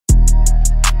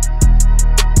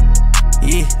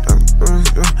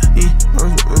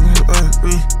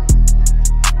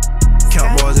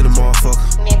Count boys in the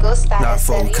motherfucker. Me gusta Nah, ese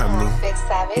fuck, we ritmo, coming in. Big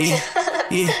Savage.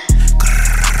 Yeah.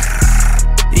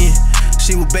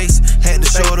 She was basic, had to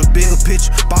show her the bigger picture.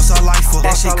 Boss her life for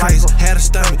that shit crazy. Had her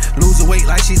stomach, losing weight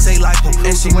like she say lipo.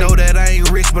 And she know that I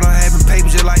ain't rich, but I'm having paper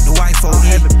just like the white folk.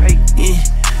 Yeah.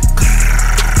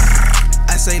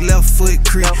 I say left foot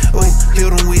creep, ooh,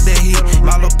 hit them with that heat.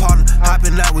 My little partner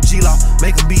hopping out with G-Law,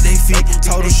 make them beat they feet.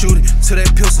 Told them shoot it to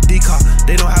that pistol decoy.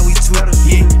 They know how we tweet,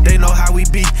 yeah, they know how we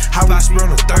be. How I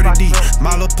sprung on 30D.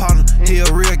 My little partner, he a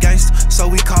real gangster,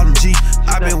 so we call him G.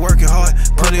 I been working hard,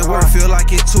 put in work, feel like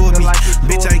it toured me.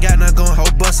 Bitch, I ain't got nothing going,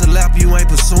 whole bust a lap, you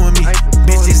ain't pursuing me.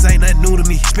 Bitch, this ain't nothing new to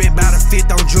me. Spent about a fifth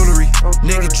on jewelry.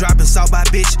 Nigga dropping south by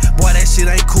bitch, boy, that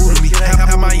shit ain't cool to me.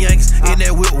 Have my youngest in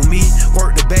that whip with me,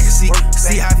 work the backseat.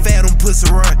 See how fat them pussy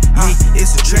run, yeah,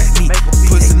 it's a track meet.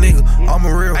 Pussy nigga, I'm a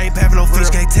real, I ain't papping no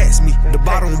fish, can't tax me. The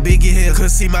bottom big as hell,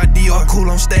 couldn't see my Dior, cool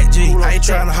on stack G. I ain't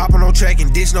tryna hop on no track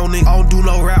and ditch no nigga, I don't do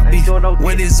no rap beef.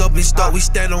 When it's up and stuck, we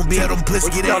stand on beat, them pussy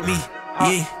get at me,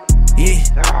 yeah.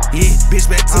 Bitch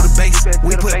back to the base.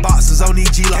 We put boxes on these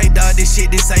G-Lo. Can't dodge this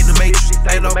shit, this ain't the Matrix.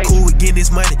 Ain't no cool with getting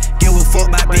this money. Give a fuck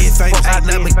about being famous. Ain't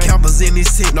nothing but campers in this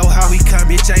shit. Know how we come,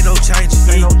 bitch, ain't no change.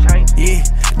 Yeah,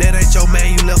 that ain't your man,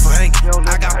 you left for hanging.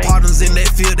 I got partners in that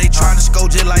field, they tryna score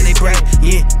just like they break.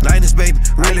 Yeah, 90s baby,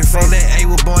 really from that A,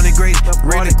 was born and graded.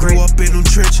 Really grew up in them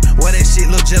trenches, where that shit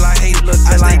look just like hated.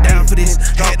 I stay down for this,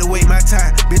 had to wait my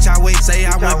time. Bitch, I wait, say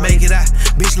I wouldn't make it out.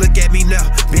 Bitch, look at me now,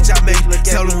 bitch, I made it.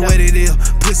 Tell them what it is.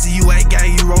 Pussy, you ain't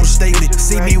gang, you wrote a statement.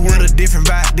 See me with a different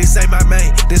vibe. This ain't my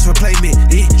main, this replacement.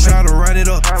 Yeah, tryna run it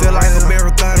up, feel like a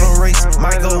marathon on race.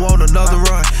 Might go on another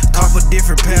run. Cop a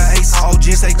different pair of aces. OG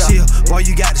say chill, boy,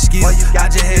 you got the skill. I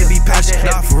just had to be patient,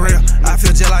 nah, for real. I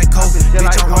feel just like Kobe.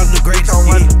 Bitch, I'm one of the greatest.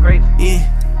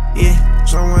 Yeah,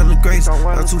 so I'm one of the greatest. I'm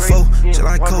 2-4, just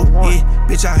like Kobe. Yeah,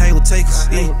 bitch, I hang with takers.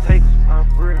 Yeah,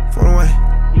 for the way.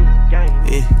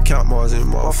 Yeah, count Mars in the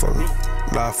motherfucker.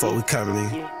 Nah, fuck, we coming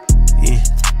in.